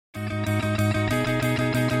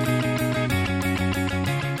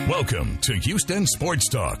Welcome to Houston Sports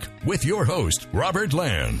Talk with your host, Robert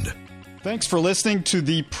Land. Thanks for listening to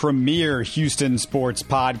the premier Houston Sports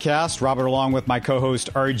Podcast. Robert along with my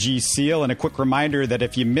co-host RG Seal. And a quick reminder that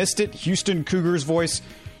if you missed it, Houston Cougars voice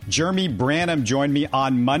Jeremy Branham joined me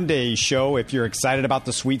on Monday's show. If you're excited about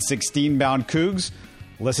the Sweet 16 bound Cougs,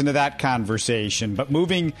 listen to that conversation. But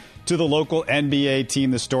moving to the local NBA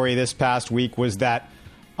team, the story this past week was that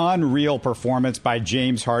unreal performance by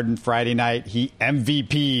James Harden Friday night. He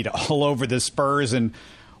MVP'd all over the Spurs and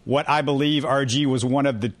what I believe, RG, was one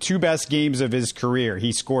of the two best games of his career.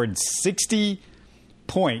 He scored 60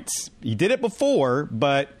 points. He did it before,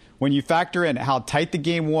 but when you factor in how tight the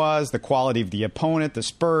game was, the quality of the opponent, the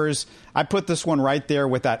Spurs, I put this one right there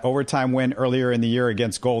with that overtime win earlier in the year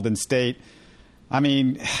against Golden State. I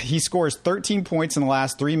mean, he scores 13 points in the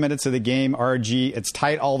last 3 minutes of the game, RG. It's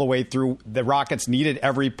tight all the way through. The Rockets needed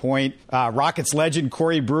every point. Rockets legend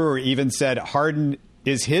Corey Brewer even said Harden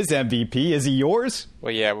is his MVP. Is he yours?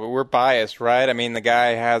 Well, yeah, we're biased, right? I mean, the guy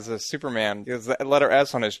has a Superman. He has the letter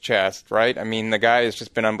S on his chest, right? I mean, the guy has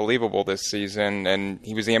just been unbelievable this season, and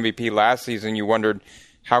he was the MVP last season. You wondered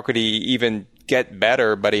how could he even get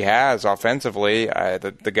better, but he has offensively.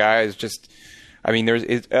 The guy is just, I mean,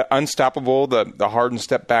 it's unstoppable. The Harden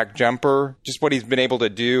step back jumper, just what he's been able to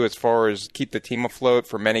do as far as keep the team afloat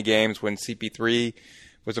for many games when CP3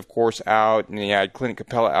 was, of course, out, and he had Clint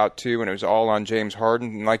Capella out too, and it was all on James Harden.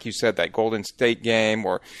 And like you said, that Golden State game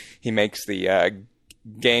where he makes the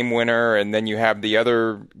game winner, and then you have the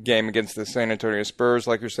other game against the San Antonio Spurs,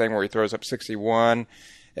 like you're saying, where he throws up 61.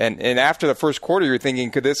 And after the first quarter, you're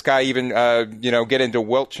thinking, could this guy even, get into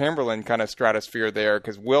Wilt Chamberlain kind of stratosphere there?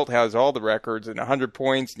 Because Wilt has all the records and 100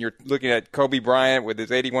 points. And you're looking at Kobe Bryant with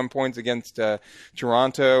his 81 points against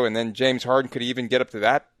Toronto. And then James Harden could even get up to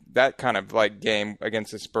that kind of like game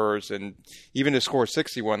against the Spurs, and even to score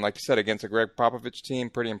 61, like you said, against a Greg Popovich team,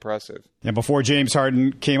 pretty impressive. And before James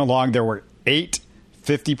Harden came along, there were 8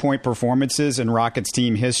 50-point performances in Rockets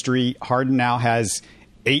team history. Harden now has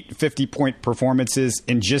 8 50-point performances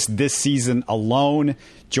in just this season alone.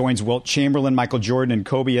 Joins Wilt Chamberlain, Michael Jordan, and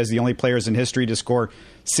Kobe as the only players in history to score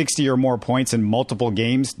 60 or more points in multiple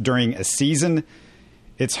games during a season.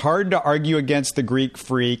 It's hard to argue against the Greek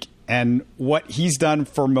Freak, and what he's done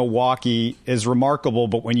for Milwaukee is remarkable.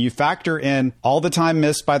 But when you factor in all the time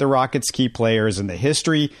missed by the Rockets' key players and the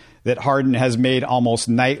history that Harden has made almost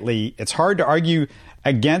nightly, it's hard to argue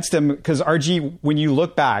against him. Because, RG, when you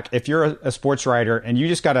look back, if you're a sports writer and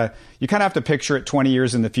you kind of have to picture it 20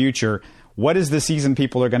 years in the future, what is the season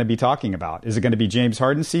people are going to be talking about? Is it going to be James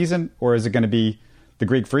Harden's season, or is it going to be the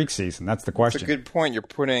Greek Freak season? That's the question. That's a good point. You're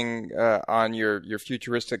putting on your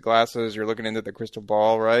futuristic glasses. You're looking into the crystal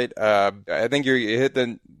ball, right? I think you hit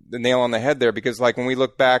the nail on the head there, because like when we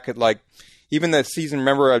look back at like even the season,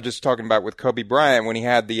 remember I was just talking about with Kobe Bryant when he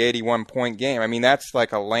had the 81-point game. I mean, that's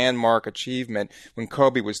like a landmark achievement when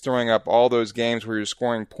Kobe was throwing up all those games where he was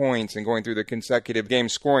scoring points and going through the consecutive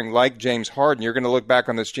games scoring like James Harden. You're going to look back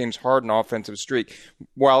on this James Harden offensive streak.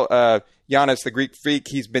 While Giannis, the Greek Freak,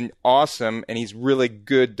 he's been awesome, and he's really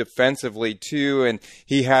good defensively too, and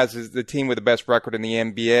he has the team with the best record in the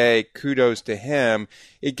NBA. Kudos to him.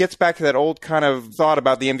 It gets back to that old kind of thought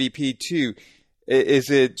about the MVP too. Is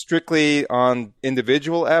it strictly on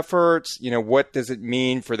individual efforts? What does it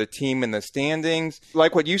mean for the team in the standings?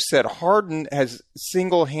 Like what you said, Harden has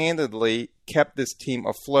single-handedly kept this team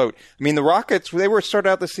afloat. I mean, the Rockets, they were started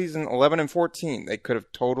out the season 11-14. They could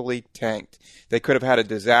have totally tanked. They could have had a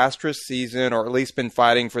disastrous season, or at least been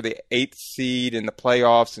fighting for the 8th seed in the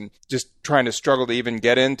playoffs and just trying to struggle to even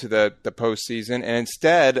get into the postseason. And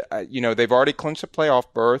instead, they've already clinched a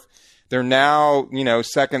playoff berth. They're now,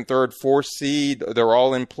 second, third, fourth seed. They're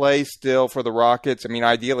all in play still for the Rockets. I mean,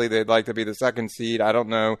 ideally, they'd like to be the second seed. I don't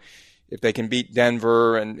know if they can beat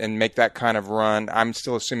Denver and make that kind of run. I'm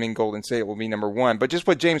still assuming Golden State will be number 1. But just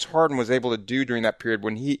what James Harden was able to do during that period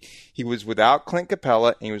when he was without Clint Capella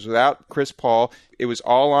and he was without Chris Paul, it was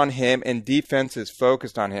all on him, and defense is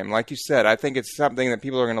focused on him. Like you said, I think it's something that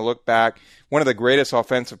people are going to look back. One of the greatest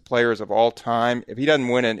offensive players of all time. If he doesn't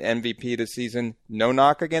win an MVP this season, no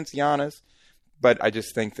knock against Giannis, but I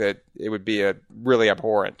just think that it would be really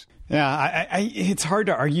abhorrent. Yeah, it's hard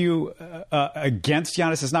to argue against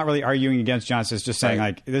Giannis. It's not really arguing against Giannis. It's just saying,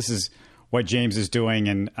 like, this is what James is doing.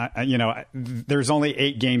 And, there's only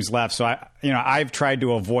 8 games left. So, I've tried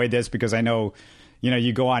to avoid this because I know,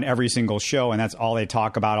 you go on every single show and that's all they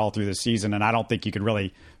talk about all through the season. And I don't think you could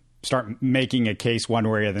really start making a case one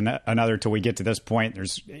way or another till we get to this point.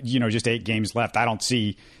 There's, just 8 games left. I don't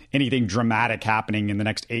see anything dramatic happening in the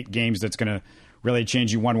next 8 games that's going to really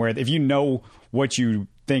change you one way. If you know what you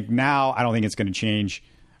think now, I don't think it's going to change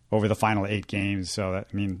over the final 8 games. So,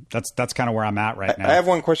 that's kind of where I'm at right now. I have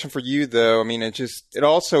one question for you, though. It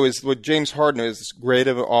also is with James Harden is great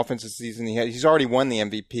of an offensive season he had. He's already won the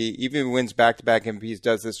MVP. Even if he wins back-to-back MVPs,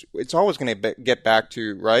 does this, it's always going to get back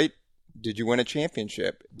to, right? Did you win a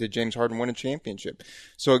championship? Did James Harden win a championship?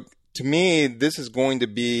 So, to me, this is going to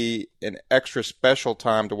be an extra special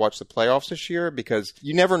time to watch the playoffs this year because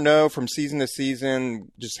you never know from season to season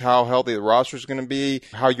just how healthy the roster is going to be,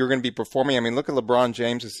 how you're going to be performing. Look at LeBron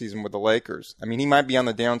James this season with the Lakers. He might be on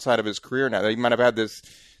the downside of his career now. He might have had this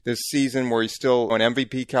season where he's still an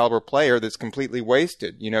MVP caliber player that's completely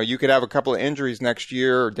wasted. You could have a couple of injuries next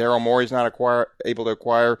year, or Daryl Morey's not able to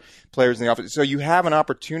acquire players in the offense. So you have an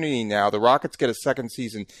opportunity now. The Rockets get a second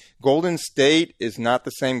season. Golden State is not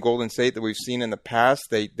the same Golden State that we've seen in the past.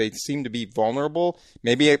 They seem to be vulnerable.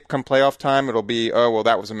 Maybe come playoff time, it'll be, oh, well,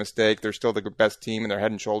 that was a mistake. They're still the best team, and they're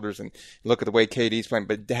head and shoulders, and look at the way KD's playing.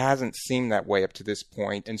 But it hasn't seemed that way up to this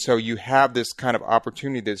point. And so you have this kind of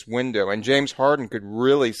opportunity, this window. And James Harden could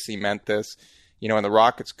really cement this, and the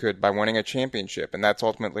Rockets could by winning a championship, and that's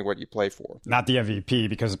ultimately what you play for. Not the MVP,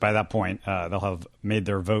 because by that point, they'll have made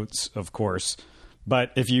their votes, of course.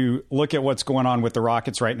 But if you look at what's going on with the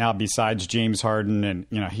Rockets right now, besides James Harden,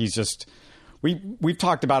 and he's just we've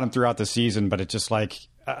talked about him throughout the season, but it's just like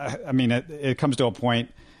it comes to a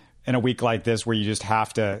point in a week like this where you just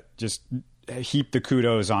have to just heap the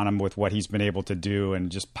kudos on him with what he's been able to do and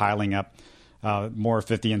just piling up more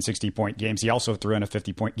 50 and 60-point games. He also threw in a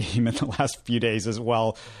 50-point game in the last few days as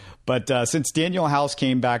well. But since Daniel House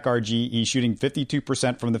came back, RG, he's shooting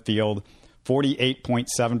 52% from the field,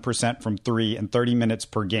 48.7% from 3, and 30 minutes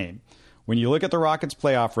per game. When you look at the Rockets'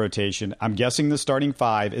 playoff rotation, I'm guessing the starting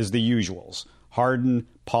 5 is the usuals: Harden,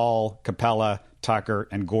 Paul, Capella, Tucker,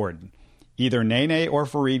 and Gordon. Either Nene or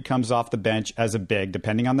Fareed comes off the bench as a big,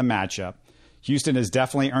 depending on the matchup. Houston has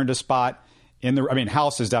definitely earned a spot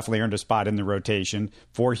House has definitely earned a spot in the rotation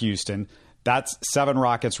for Houston. That's 7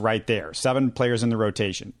 Rockets right there. 7 players in the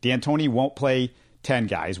rotation. D'Antoni won't play 10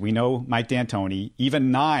 guys. We know Mike D'Antoni.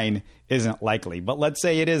 Even 9 isn't likely, but let's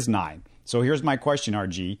say it is 9. So here's my question,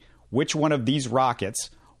 RG. Which one of these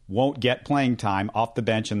Rockets won't get playing time off the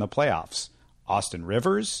bench in the playoffs? Austin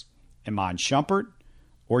Rivers, Iman Shumpert,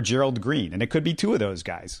 or Gerald Green? And it could be 2 of those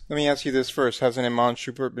guys. Let me ask you this first. Hasn't Iman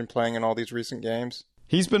Shumpert been playing in all these recent games?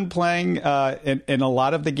 He's been playing in a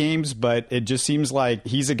lot of the games, but it just seems like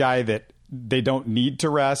he's a guy that they don't need to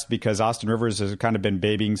rest because Austin Rivers has kind of been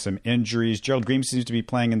babying some injuries. Gerald Green seems to be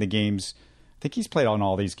playing in the games. I think he's played on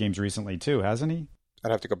all these games recently too, hasn't he?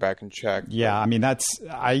 I'd have to go back and check. Yeah,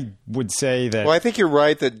 I would say that... Well, I think you're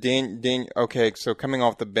right that okay, so coming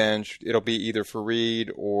off the bench, it'll be either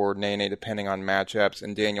Fareed or Nene, depending on matchups,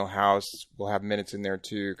 and Daniel House will have minutes in there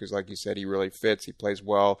too, because like you said, he really fits, he plays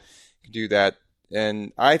well, he can do that.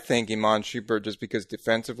 And I think Iman Shumpert, just because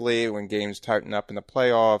defensively, when games tighten up in the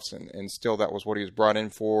playoffs, and still that was what he was brought in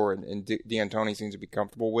for, and D'Antoni seems to be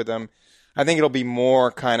comfortable with him, I think it'll be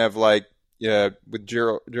more kind of like with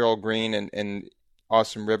Gerald Green and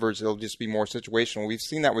Austin Rivers, it'll just be more situational. We've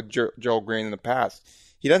seen that with Gerald Green in the past.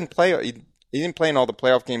 He didn't play in all the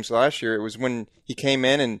playoff games last year. It was when he came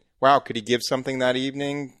in and, wow, could he give something that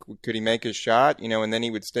evening? Could he make his shot? And then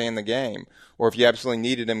he would stay in the game. Or if you absolutely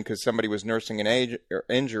needed him because somebody was nursing an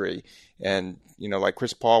injury, and, like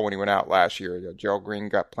Chris Paul when he went out last year, Gerald Green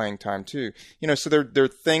got playing time too. So there are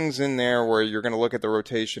things in there where you're going to look at the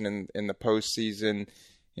rotation in the postseason,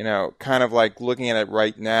 kind of like looking at it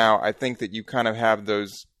right now. I think that you kind of have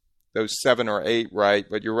those 7 or 8, right?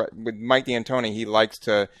 But you're right. With Mike D'Antoni, he likes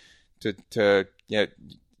to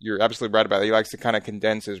you're absolutely right about it. He likes to kind of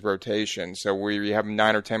condense his rotation. So where you have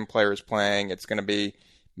 9 or 10 players playing, it's going to be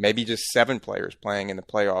maybe just 7 players playing in the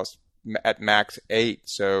playoffs at max 8.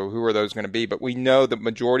 So who are those going to be? But we know the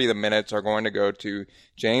majority of the minutes are going to go to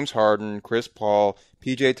James Harden, Chris Paul,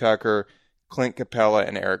 PJ Tucker, Clint Capella,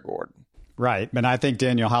 and Eric Gordon. Right. And I think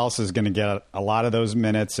Daniel House is going to get a lot of those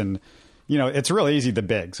minutes. And, it's really easy, the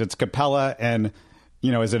bigs. It's Capella and,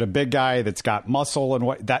 is it a big guy that's got muscle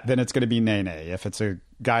and then it's going to be Nene. If it's a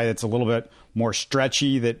guy that's a little bit more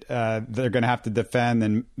stretchy that they're going to have to defend,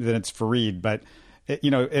 then it's Fareed. But,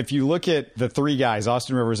 if you look at the 3 guys,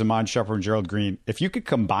 Austin Rivers, Iman Shumpert, and Gerald Green, if you could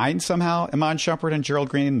combine somehow Iman Shumpert and Gerald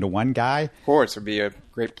Green into one guy. Of course, it'd be a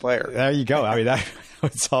great player. There you go. That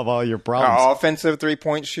would solve all your problems. Offensive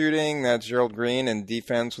 3-point shooting, that's Gerald Green, and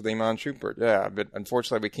defense with Iman Shumpert. Yeah, but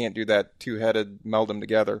unfortunately we can't do that two-headed, meld them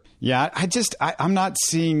together. Yeah, I'm not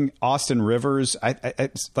seeing Austin Rivers.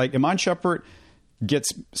 It's like Iman Shumpert gets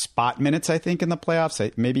spot minutes, I think, in the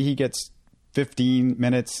playoffs. Maybe he gets 15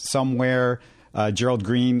 minutes somewhere. Gerald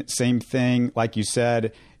Green, same thing. Like you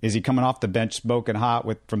said, is he coming off the bench smoking hot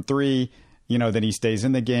from 3? then he stays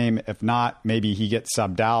in the game. If not, maybe he gets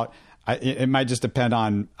subbed out. It might just depend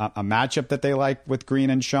on a matchup that they like with Green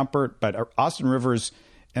and Shumpert. But Austin Rivers,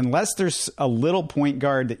 unless there's a little point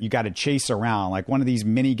guard that you got to chase around, like one of these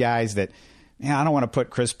mini guys that, man, I don't want to put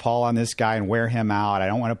Chris Paul on this guy and wear him out. I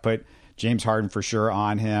don't want to put James Harden for sure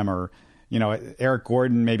on him, or Eric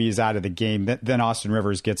Gordon maybe is out of the game. Then Austin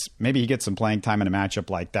Rivers gets some playing time in a matchup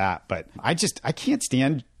like that. But I can't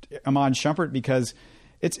stand Iman Shumpert because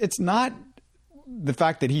it's not the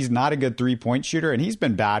fact that he's not a good 3-point shooter, and he's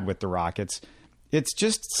been bad with the Rockets. It's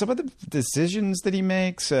just some of the decisions that he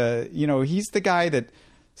makes. He's the guy that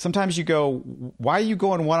sometimes you go, why are you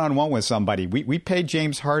going one-on-one with somebody? We paid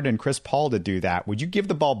James Harden and Chris Paul to do that. Would you give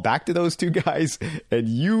the ball back to those two guys? And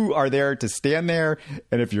you are there to stand there,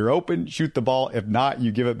 and if you're open, shoot the ball. If not,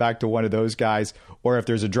 you give it back to one of those guys. Or if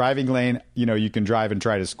there's a driving lane, you can drive and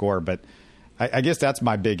try to score. But I guess that's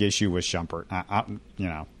my big issue with Shumpert.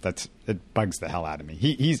 It bugs the hell out of me.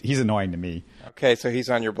 He's annoying to me. Okay, so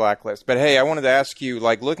he's on your blacklist. But hey, I wanted to ask you,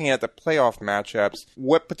 like, looking at the playoff matchups,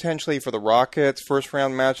 what potentially for the Rockets first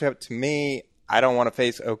round matchup? To me, I don't want to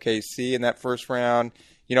face OKC in that first round.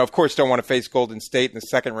 Of course, don't want to face Golden State in the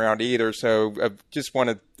second round either. So I just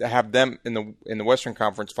wanted to have them in the Western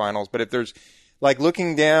Conference Finals. But if there's like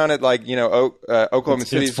looking down at Oklahoma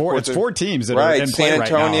City. It's four teams that right. are in play San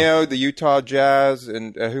Antonio, right now. The Utah Jazz,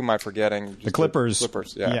 and who am I forgetting? The Clippers.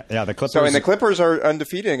 Clippers, yeah. Yeah, the Clippers. So, and the Clippers are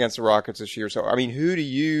undefeated against the Rockets this year. So, I mean, who do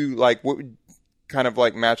you like? What kind of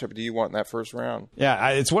like matchup do you want in that first round? Yeah,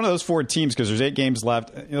 it's one of those 4 teams because there's 8 games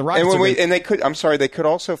left. The Rockets they could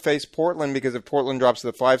also face Portland because if Portland drops to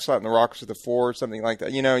the 5 slot and the Rockets to the 4 or something like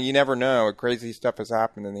that, you never know. Crazy stuff has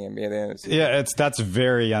happened in the NBA. Yeah, that's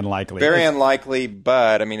very unlikely. Very unlikely,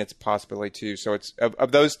 but I mean it's a possibility too. So it's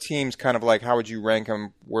of those teams, kind of like how would you rank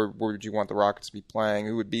them? Where would you want the Rockets to be playing?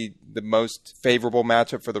 Who would be the most favorable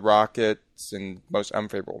matchup for the Rockets and most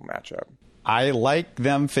unfavorable matchup? I like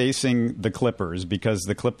them facing the Clippers because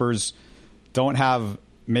the Clippers don't have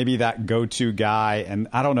maybe that go-to guy. And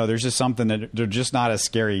I don't know, there's just something that they're just not a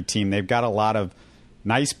scary team. They've got a lot of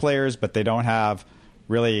nice players, but they don't have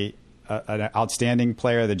really an outstanding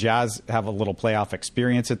player. The Jazz have a little playoff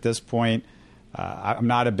experience at this point. I'm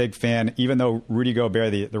not a big fan, even though Rudy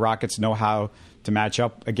Gobert, the Rockets know how to match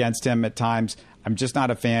up against him at times. I'm just not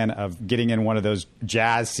a fan of getting in one of those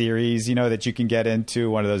Jazz series, that you can get into,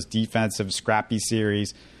 one of those defensive scrappy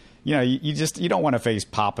series. You don't want to face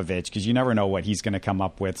Popovich because you never know what he's going to come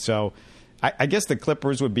up with. So I guess the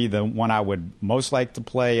Clippers would be the one I would most like to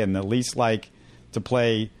play and the least like to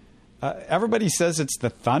play. Everybody says it's the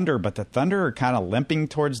Thunder, but the Thunder are kind of limping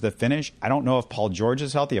towards the finish. I don't know if Paul George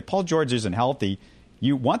is healthy. If Paul George isn't healthy,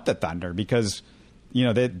 you want the Thunder because,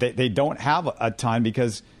 they don't have a ton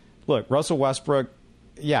because – look, Russell Westbrook,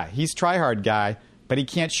 yeah, he's try-hard guy, but he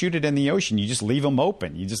can't shoot it in the ocean. You just leave him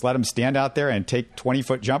open. You just let him stand out there and take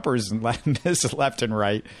 20-foot jumpers and let him miss left and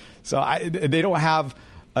right. So they don't have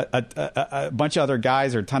a bunch of other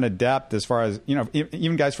guys or a ton of depth as far as,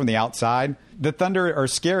 even guys from the outside. The Thunder are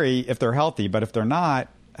scary if they're healthy, but if they're not,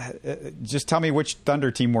 just tell me which Thunder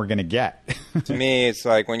team we're going to get. To me, it's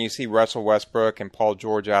like when you see Russell Westbrook and Paul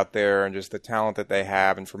George out there and just the talent that they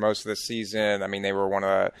have. And for most of the season, I mean, they were one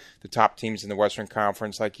of the top teams in the Western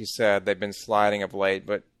Conference. Like you said, they've been sliding of late.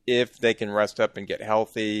 But if they can rest up and get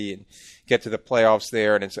healthy and get to the playoffs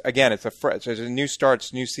there, and it's a new start,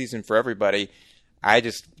 it's a new season for everybody. I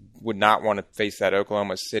just would not want to face that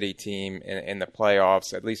Oklahoma City team in the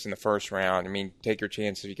playoffs, at least in the first round. I mean, take your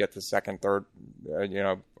chance if you get the second, third,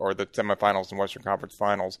 or the semifinals and Western Conference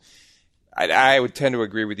Finals. I would tend to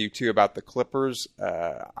agree with you, too, about the Clippers.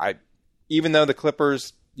 Even though the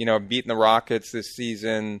Clippers, beaten the Rockets this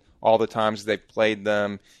season all the times they've played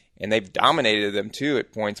them, and they've dominated them, too,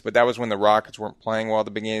 at points, but that was when the Rockets weren't playing well at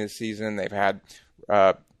the beginning of the season. They've had,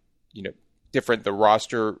 the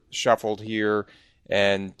roster shuffled here.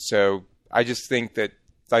 And so I just think that,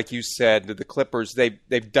 like you said, the Clippers,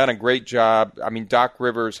 they've done a great job. I mean, Doc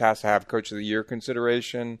Rivers has to have Coach of the Year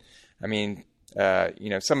consideration. I mean,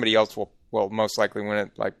 somebody else will most likely win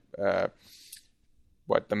it, like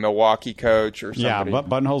the Milwaukee coach or somebody. Yeah,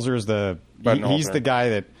 Budenholzer is he's the guy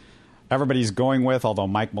that everybody's going with, although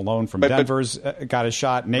Mike Malone from Denver's got a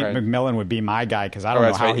shot. Nate McMillan would be my guy because I don't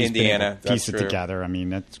know how he's been able to piece it together. I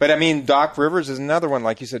mean, Doc Rivers is another one.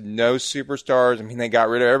 Like you said, no superstars. I mean, they got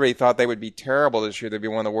rid of everybody. Thought they would be terrible this year. They'd be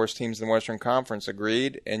one of the worst teams in the Western Conference.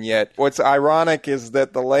 Agreed. And yet, what's ironic is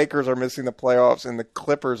that the Lakers are missing the playoffs, and the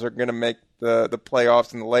Clippers are going to make the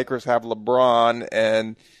playoffs, and the Lakers have LeBron,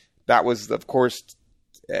 and that was, of course,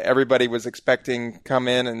 everybody was expecting come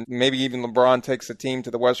in, and maybe even LeBron takes the team to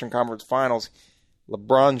the Western Conference Finals.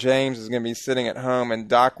 LeBron James is going to be sitting at home, and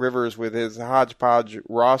Doc Rivers with his hodgepodge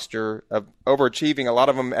roster of overachieving, a lot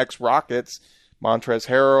of them ex-Rockets, Montrezl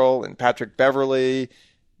Harrell and Patrick Beverly,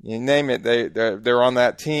 you name it, they're on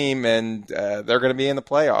that team, and they're going to be in the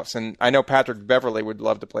playoffs. And I know Patrick Beverly would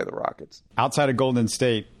love to play the Rockets. Outside of Golden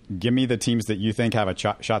State, give me the teams that you think have a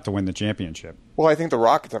shot to win the championship. Well, I think the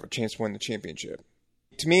Rockets have a chance to win the championship.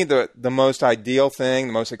 To me, the most ideal thing,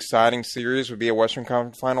 the most exciting series would be a Western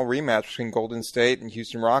Conference Final rematch between Golden State and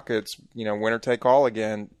Houston Rockets, winner take all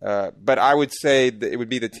again. But I would say that it would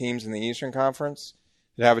be the teams in the Eastern Conference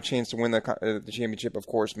that have a chance to win the championship. Of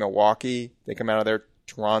course, Milwaukee, they come out of there,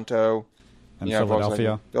 Toronto. And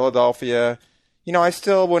Philadelphia. Philadelphia. I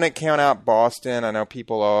still wouldn't count out Boston. I know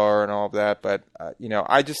people are and all of that. But,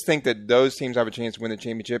 I just think that those teams have a chance to win the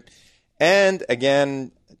championship. And,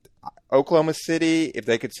 again, Oklahoma City, if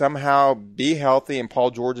they could somehow be healthy and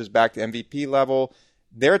Paul George is back to MVP level,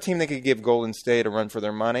 they're a team that could give Golden State a run for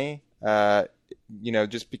their money,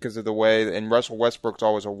 just because of the way. And Russell Westbrook's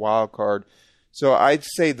always a wild card. So I'd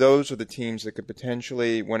say those are the teams that could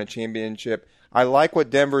potentially win a championship. I like what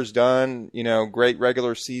Denver's done, great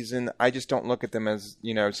regular season. I just don't look at them as,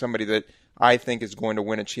 somebody that I think is going to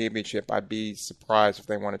win a championship. I'd be surprised if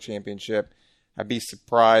they won a championship. I'd be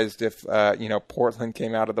surprised if, Portland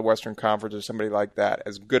came out of the Western Conference or somebody like that,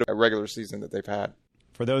 as good a regular season that they've had.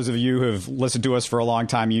 For those of you who have listened to us for a long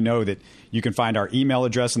time, you know that you can find our email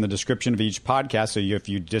address in the description of each podcast. So if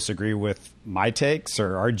you disagree with my takes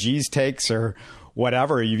or RG's takes or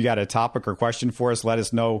whatever, you've got a topic or question for us, let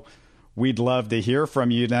us know. We'd love to hear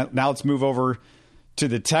from you. Now let's move over to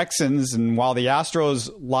the Texans. And while the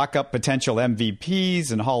Astros lock up potential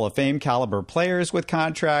MVPs and Hall of Fame caliber players with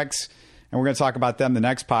contracts, and we're going to talk about them the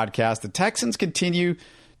next podcast, the Texans continue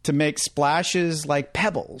to make splashes like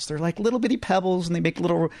pebbles. They're like little bitty pebbles, and they make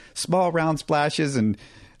little small round splashes. And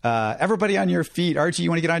everybody on your feet. Archie, you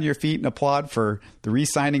want to get on your feet and applaud for the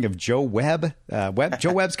re-signing of Joe Webb?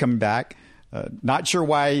 Joe Webb's coming back. Not sure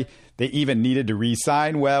why they even needed to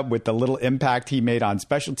re-sign Webb with the little impact he made on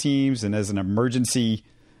special teams and as an emergency,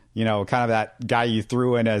 kind of that guy you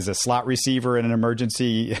threw in as a slot receiver in an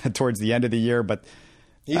emergency towards the end of the year. But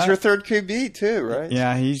he's your third QB too, right?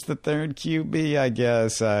 Yeah, he's the third QB, I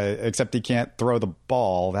guess, except he can't throw the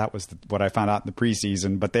ball. That was what I found out in the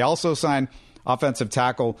preseason. But they also signed offensive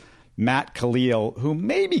tackle Matt Khalil, who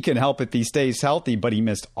maybe can help if he stays healthy, but he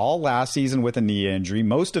missed all last season with a knee injury,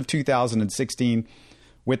 most of 2016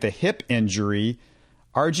 with a hip injury.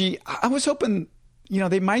 RG, I was hoping,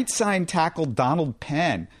 they might sign tackle Donald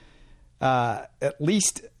Penn. At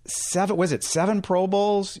least seven Pro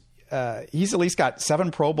Bowls? He's at least got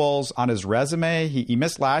 7 Pro Bowls on his resume. He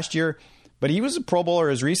missed last year, but he was a Pro Bowler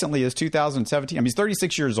as recently as 2017. I mean, he's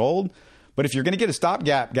 36 years old, but if you're going to get a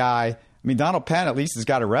stopgap guy, Donald Penn at least has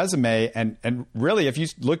got a resume. And really, if you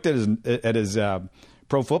looked at his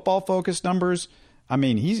Pro Football Focus numbers,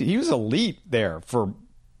 he was elite there for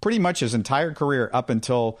pretty much his entire career up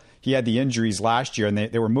until he had the injuries last year. And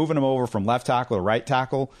they were moving him over from left tackle to right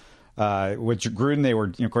tackle. With Gruden, they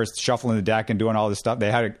were, of course, shuffling the deck and doing all this stuff. They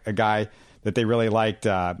had a guy that they really liked,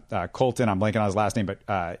 Colton. I'm blanking on his last name,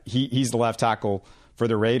 but he's the left tackle for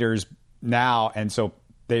the Raiders now. And so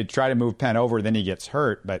they try to move Penn over, then he gets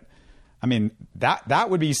hurt. But, that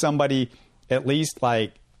would be somebody at least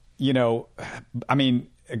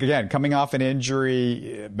again, coming off an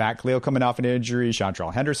injury, Matt Khalil coming off an injury,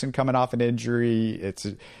 Chantrell Henderson coming off an injury. It's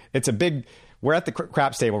a big – we're at the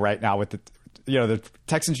craps table right now with the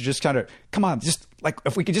Texans are just kind of, come on, just like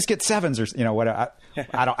if we could just get sevens or what.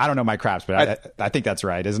 I don't know my craps, but I think that's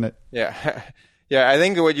right, isn't it? Yeah, yeah. I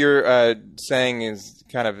think what you're saying is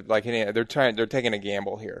kind of like they're taking a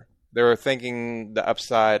gamble here. They're thinking the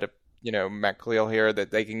upside of Matt Khalil here, that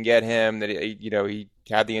they can get him, that he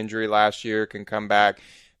had the injury last year, can come back,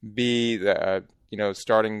 be the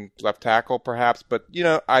starting left tackle perhaps. But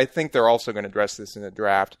I think they're also going to address this in the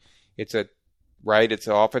draft. It's the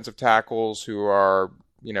offensive tackles who are,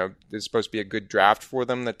 this is supposed to be a good draft for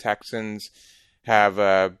them. The Texans have,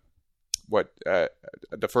 the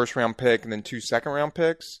first round pick and then 2 second-round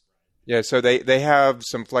picks. Yeah, so they have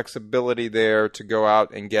some flexibility there to go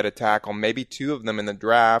out and get a tackle, maybe 2 of them in the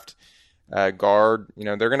draft. Guard,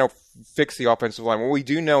 they're going to fix the offensive line. What we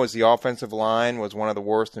do know is the offensive line was one of the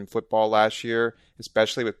worst in football last year,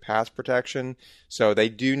 especially with pass protection. So they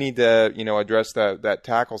do need to, address that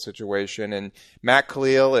tackle situation. And Matt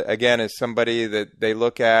Khalil, again, is somebody that they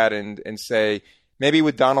look at and say, maybe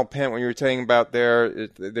with Donald Penn, when you were talking about there,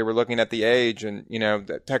 they were looking at the age. And,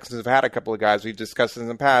 the Texans have had a couple of guys we've discussed in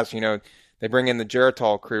the past, they bring in the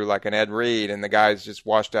Geritol crew like an Ed Reed, and the guy's just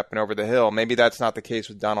washed up and over the hill. Maybe that's not the case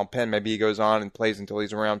with Donald Penn. Maybe he goes on and plays until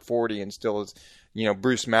he's around 40 and still is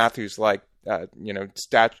Bruce Matthews like,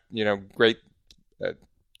 great,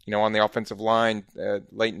 on the offensive line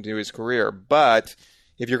late into his career. But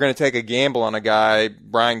if you're going to take a gamble on a guy,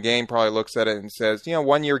 Brian Gaine probably looks at it and says,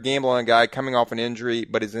 1 year gamble on a guy coming off an injury,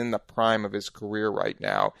 but is in the prime of his career right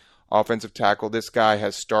now. Offensive tackle. This guy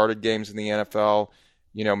has started games in the NFL.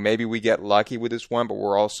 Maybe we get lucky with this one, but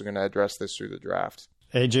we're also going to address this through the draft.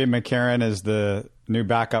 A.J. McCarron is the new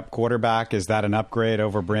backup quarterback. Is that an upgrade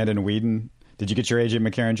over Brandon Weeden? Did you get your A.J.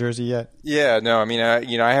 McCarron jersey yet? Yeah, no. I mean,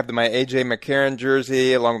 I have my A.J. McCarron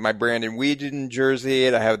jersey along with my Brandon Weeden jersey,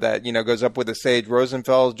 and I have that, goes up with the Sage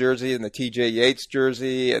Rosenfels jersey and the T.J. Yates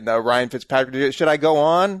jersey and the Ryan Fitzpatrick jersey. Should I go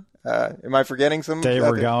on? Am I forgetting some? Dave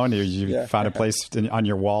Ragone. You found a place on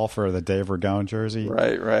your wall for the Dave Ragone jersey.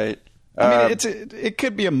 Right. I mean, it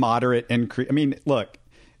could be a moderate increase. I mean, look,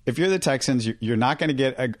 if you're the Texans, you're not going to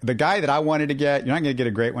get the guy that I wanted to get. You're not going to get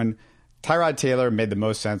a great one. Tyrod Taylor made the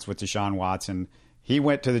most sense with Deshaun Watson. He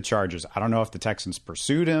went to the Chargers. I don't know if the Texans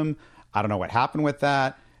pursued him. I don't know what happened with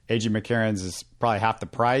that. A.J. McCarron's is probably half the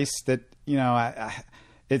price. That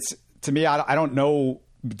it's to me. I don't know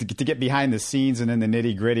to get behind the scenes and in the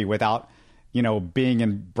nitty gritty without being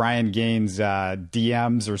in Brian Gaine's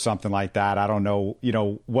DMs or something like that. I don't know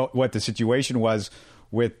what the situation was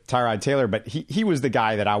with Tyrod Taylor, but he was the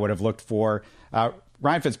guy that I would have looked for.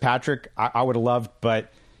 Ryan Fitzpatrick, I would have loved,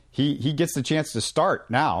 but he gets the chance to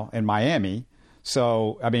start now in Miami.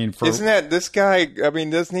 So, I mean, isn't that this guy? I mean,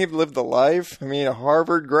 doesn't he live the life? I mean, a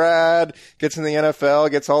Harvard grad, gets in the NFL,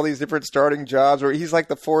 gets all these different starting jobs, or he's like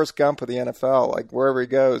the Forrest Gump of the NFL, like wherever he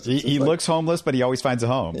goes. He looks homeless, but he always finds a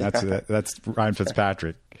home. Yeah. That's Ryan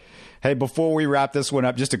Fitzpatrick. Hey, before we wrap this one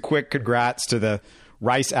up, just a quick congrats to the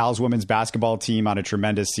Rice Owls women's basketball team on a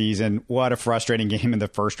tremendous season. What a frustrating game in the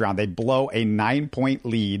first round. They blow a 9-point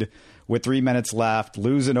lead with 3 minutes left,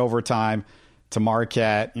 lose in overtime to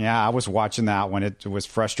Marquette. Yeah, I was watching that one. It was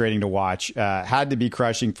frustrating to watch. Had to be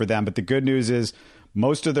crushing for them. But the good news is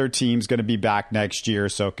most of their team's going to be back next year.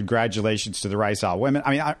 So congratulations to the Rice Owl women.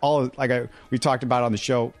 I mean, we talked about on the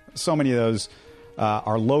show, so many of those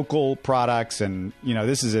are local products. And,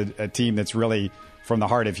 this is a team that's really from the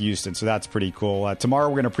heart of Houston. So that's pretty cool. Tomorrow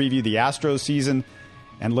we're going to preview the Astros season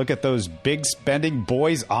and look at those big spending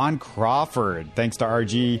boys on Crawford. Thanks to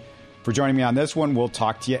RG for joining me on this one. We'll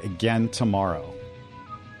talk to you again tomorrow.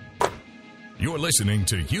 You're listening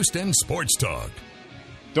to Houston Sports Talk.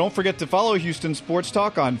 Don't forget to follow Houston Sports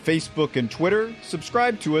Talk on Facebook and Twitter.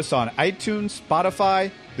 Subscribe to us on iTunes,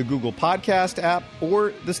 Spotify, the Google Podcast app,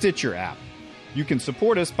 or the Stitcher app. You can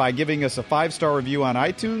support us by giving us a 5-star review on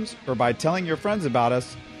iTunes or by telling your friends about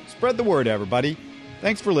us. Spread the word, everybody.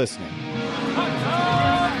 Thanks for listening.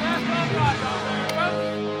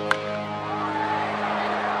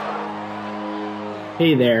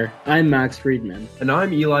 Hey there, I'm Max Friedman. And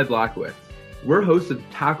I'm Eli Blackwitz. We're hosts of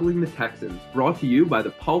Tackling the Texans, brought to you by the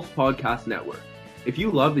Pulse Podcast Network. If you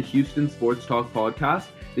love the Houston Sports Talk podcast,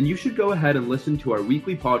 then you should go ahead and listen to our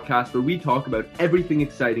weekly podcast where we talk about everything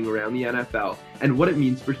exciting around the NFL and what it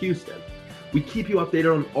means for Houston. We keep you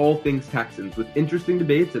updated on all things Texans with interesting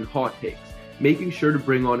debates and hot takes, making sure to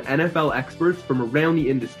bring on NFL experts from around the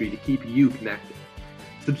industry to keep you connected.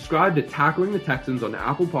 Subscribe to Tackling the Texans on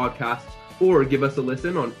Apple Podcasts or give us a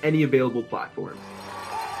listen on any available platforms.